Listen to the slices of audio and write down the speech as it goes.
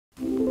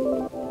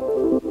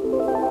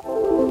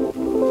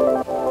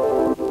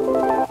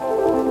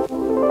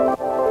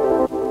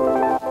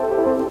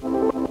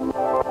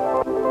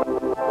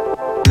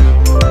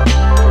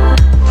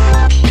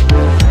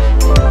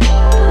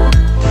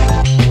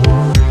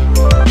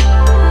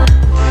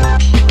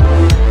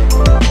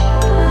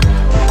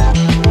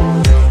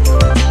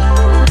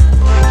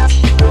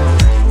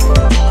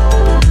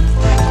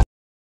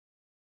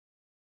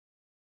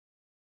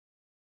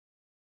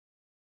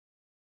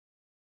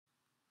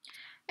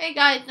Hey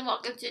guys, and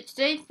welcome to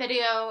today's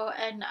video.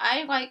 And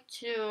I'd like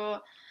to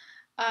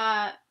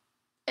uh,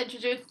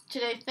 introduce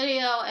today's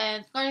video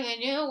and learning a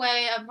new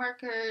way of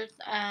markers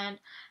and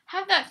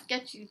have that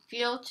sketchy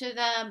feel to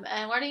them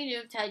and learning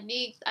new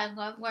techniques. I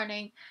love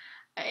learning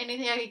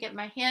anything I can get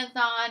my hands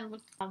on.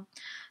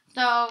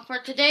 So for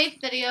today's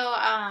video,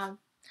 I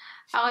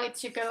like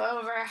to go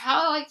over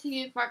how I like to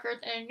use markers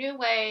in a new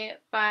way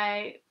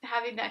by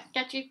having that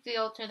sketchy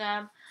feel to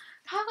them.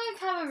 Kind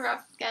of like have a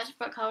rough sketch,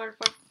 but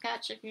colorful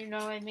sketch, if you know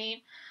what I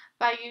mean,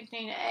 by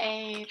using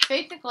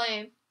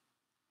basically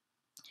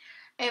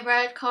a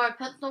red colored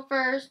pencil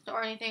first,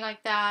 or anything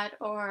like that,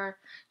 or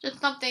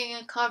just something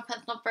in colored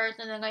pencil first,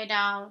 and then lay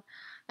down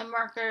the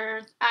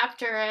markers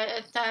after it,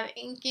 instead of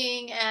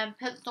inking and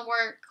pencil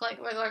work,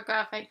 like regular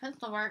graphite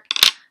pencil work,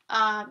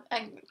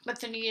 and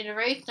with the needed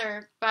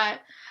eraser.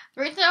 But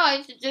the reason I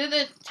like to do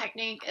this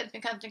technique is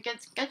because it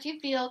gets sketchy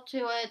feel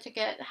to it, to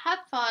have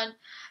fun,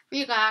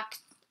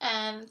 relax,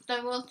 and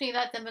so we'll see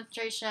that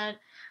demonstration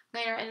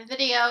later in the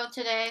video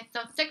today.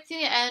 So stick to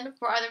the end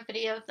for other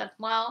videos as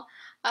well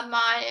of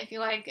mine if you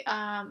like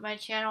my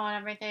channel and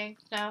everything.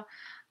 So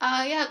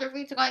yeah, don't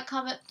forget to like,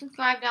 comment,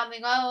 subscribe down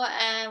below,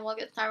 and we'll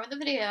get started with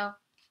the video.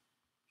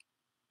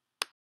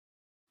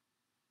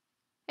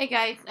 Hey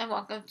guys, and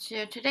welcome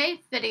to today's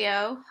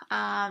video,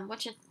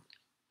 which is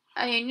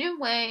a new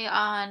way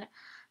on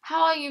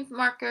how I use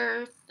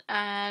markers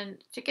and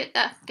to get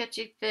that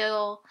sketchy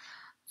feel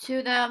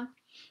to them.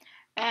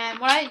 And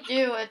what I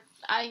do is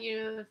I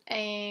use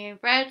a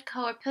red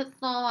color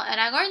pencil,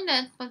 and I learned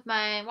this with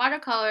my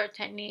watercolor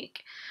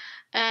technique.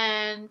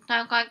 And so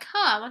I was like,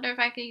 I wonder if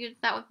I could use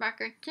that with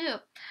markers too.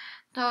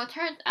 So it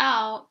turns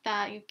out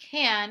that you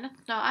can.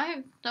 So I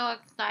am so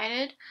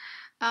excited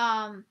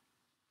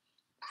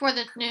for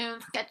this new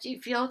sketchy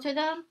feel to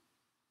them.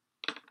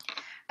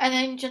 And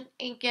then just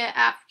ink it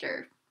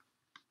after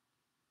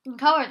and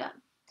color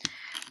them.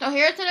 So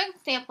here's an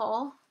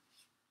example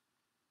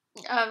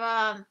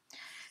of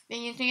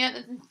me using it.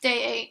 This is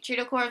day 8,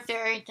 Unicorn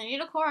Fairies and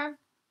Unicorn.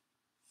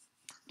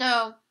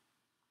 So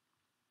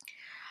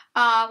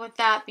with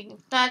that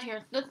being said,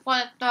 here's this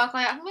one. So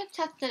I'm going to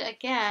test it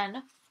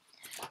again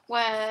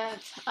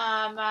with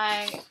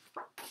my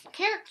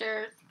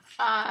characters,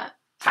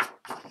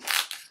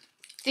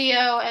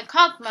 Theo and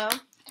Cosmo.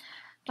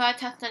 So I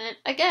tested it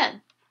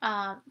again.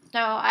 So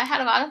I had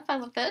a lot of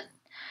fun with this.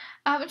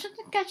 It's just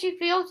a sketchy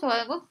feel, so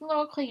it looks a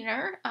little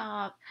cleaner.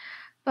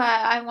 But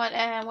I went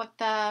in with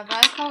the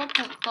red color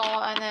pencil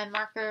and then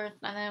markers,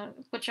 and then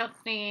which you'll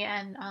see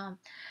in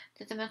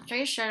the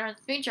demonstration or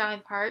the speed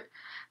drawing part.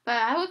 But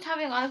I was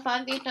having a lot of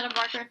fun. These are the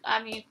markers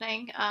I'm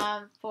using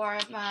for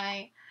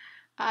my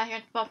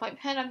here's the ballpoint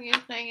pen I'm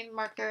using, and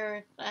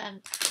markers,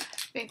 and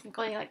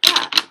basically like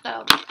that.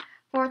 So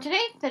for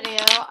today's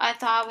video, I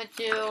thought I would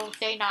do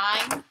day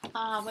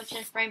 9, which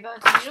is Rainbows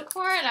and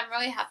Unicorn, and I'm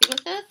really happy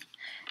with this.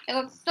 It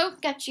looks so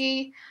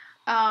sketchy,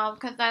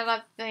 because I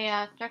left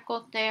the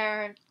circles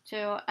there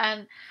too,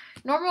 and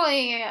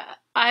normally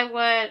I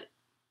would,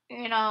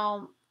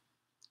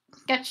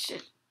 sketch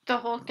the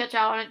whole sketch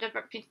out on a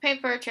different piece of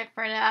paper,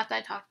 transfer it as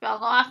I talked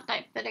about last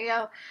night's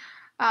video.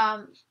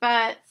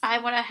 But I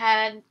went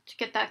ahead to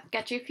get that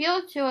sketchy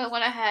feel to it,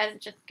 went ahead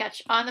and just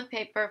sketch on the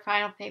paper,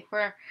 final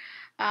paper,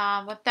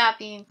 with that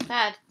being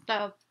said.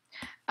 So,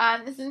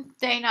 this is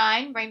day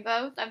 9,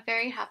 Rainbows. I'm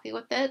very happy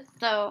with it.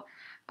 So,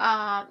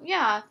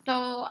 yeah,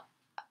 so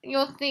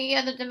you'll see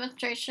in the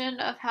demonstration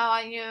of how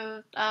I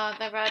use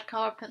the red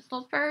color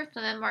pencil first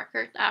and then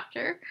markers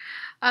after.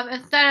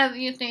 Instead of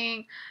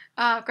using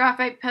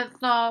graphite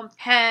pencil,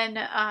 pen,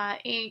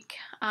 ink,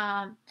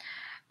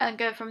 and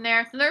go from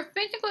there. So there's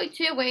basically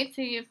 2 ways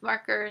to use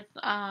markers.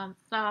 So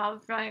I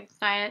was really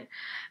excited.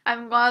 I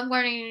love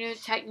learning new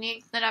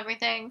techniques and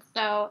everything.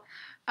 So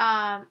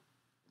I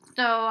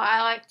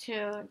like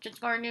to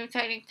just learn new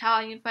techniques, how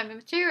I use my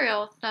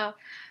materials. So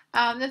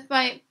this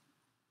might,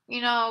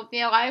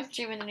 be a live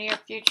stream in the near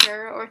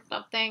future or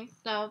something.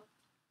 So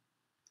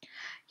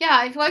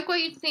yeah, if you like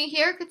what you see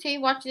here, continue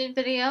watching the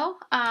video.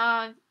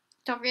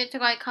 Don't forget to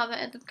like,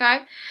 comment, and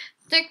subscribe.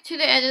 Stick to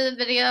the end of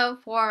the video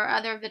for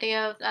other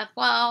videos as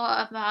well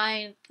of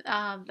mine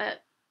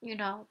that,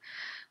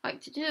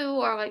 like to do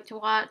or like to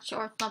watch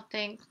or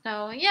something.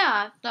 So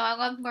yeah, so I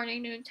love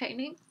learning new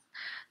techniques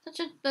such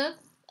as this.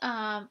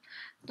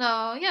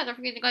 So yeah, don't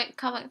forget to like,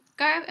 comment,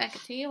 subscribe, and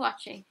continue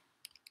watching.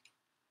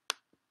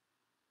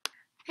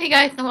 Hey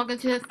guys, and welcome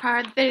to this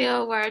part of the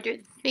video where I do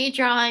the speed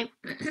drawing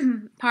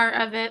part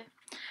of it.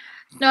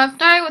 So I've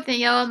started with a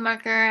yellow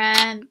marker,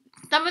 and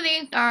some of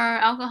these are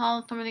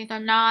alcohol, some of these are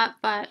not,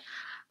 but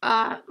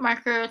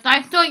markers.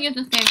 I still use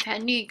the same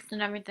techniques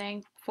and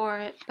everything for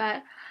it,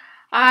 but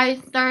I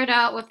started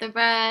out with the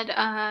red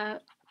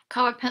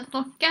color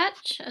pencil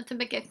sketch to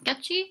make it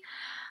sketchy.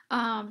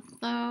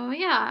 So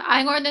yeah,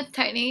 I learned this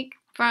technique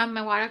from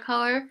my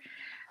watercolor.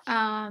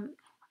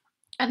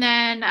 And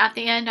then at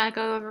the end, I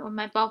go over with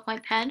my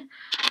ballpoint pen.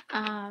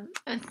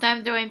 Instead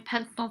of doing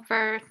pencil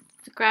first,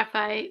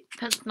 graphite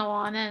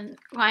pencil, and then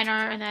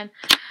liner, and then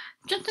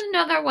just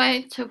another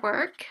way to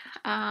work.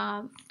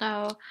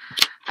 So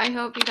I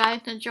hope you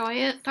guys enjoy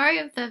it. Sorry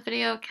if the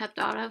video kept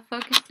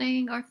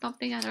auto-focusing or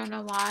something. I don't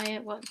know why.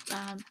 It was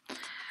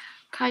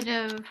kind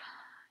of,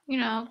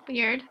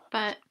 weird.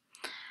 But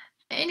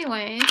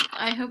anyways,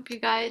 I hope you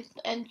guys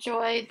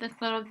enjoyed this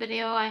little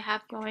video I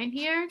have going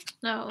here.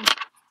 So,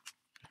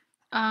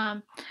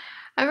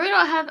 I really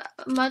don't have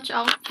much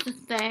else to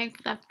say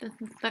except this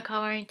is the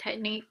coloring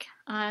technique.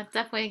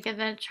 Definitely give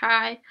it a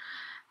try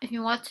if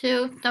you want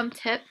to. Some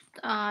tips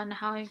on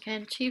how you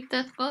can achieve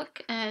this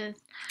look is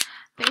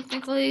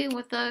basically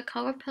with the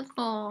color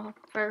pencil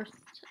first.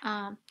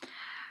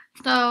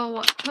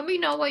 So let me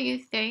know what you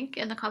think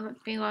in the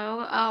comments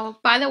below. Oh,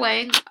 by the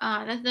way,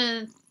 this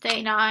is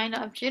day 9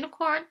 of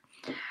Unicorn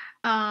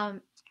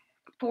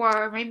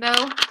for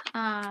Rainbow.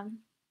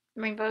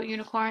 Rainbow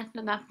unicorns,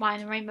 and that's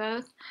mine,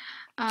 rainbows.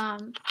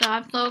 So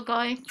I'm still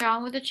going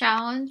strong with the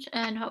challenge,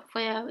 and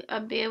hopefully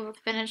I'll be able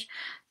to finish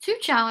 2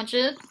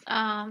 challenges.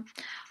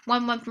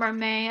 One was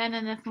mermaid,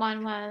 and this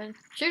one was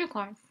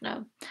unicorn.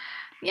 So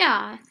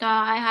yeah, so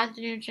I had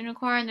to do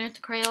unicorn. There's the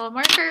Crayola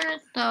marker.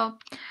 So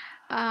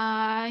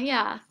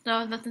yeah,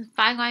 so this is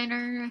fine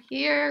liner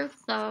here.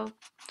 So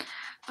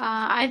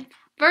I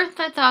first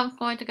I thought I was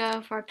going to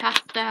go for a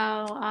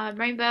pastel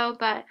rainbow,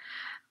 but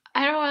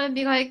I don't want to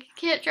be like, you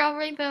can't draw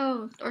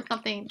rainbows or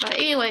something. But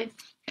anyways,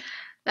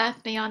 that's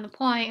beyond the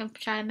point I'm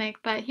trying to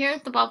make. But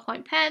here's the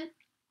ballpoint pen.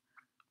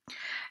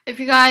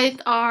 If you guys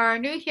are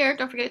new here,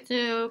 don't forget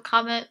to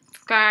comment,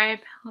 subscribe,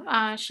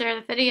 share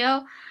the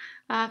video.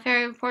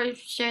 Very important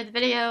to share the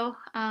video.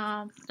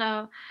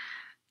 So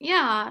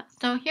yeah,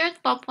 so here's the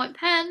ballpoint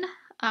pen.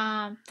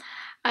 I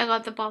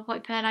love the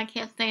ballpoint pen. I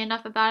can't say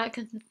enough about it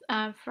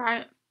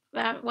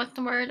because what's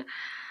the word?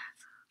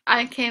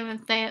 I can't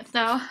even say it.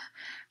 So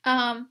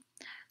don't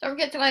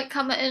forget to like,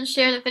 comment, and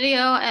share the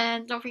video,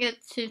 and don't forget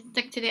to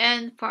stick to the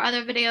end for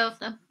other videos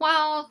as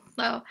well.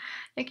 So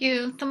thank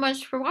you so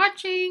much for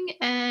watching,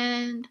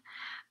 and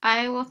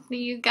I will see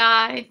you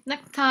guys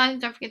next time.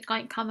 Don't forget to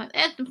like, comment,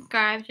 and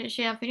subscribe to the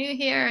channel if you're new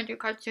here and do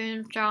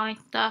cartoons, drawing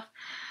stuff,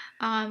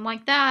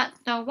 like that.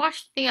 So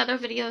watch the other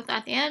videos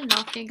at the end, and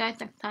I'll see you guys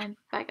next time.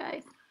 Bye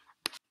guys.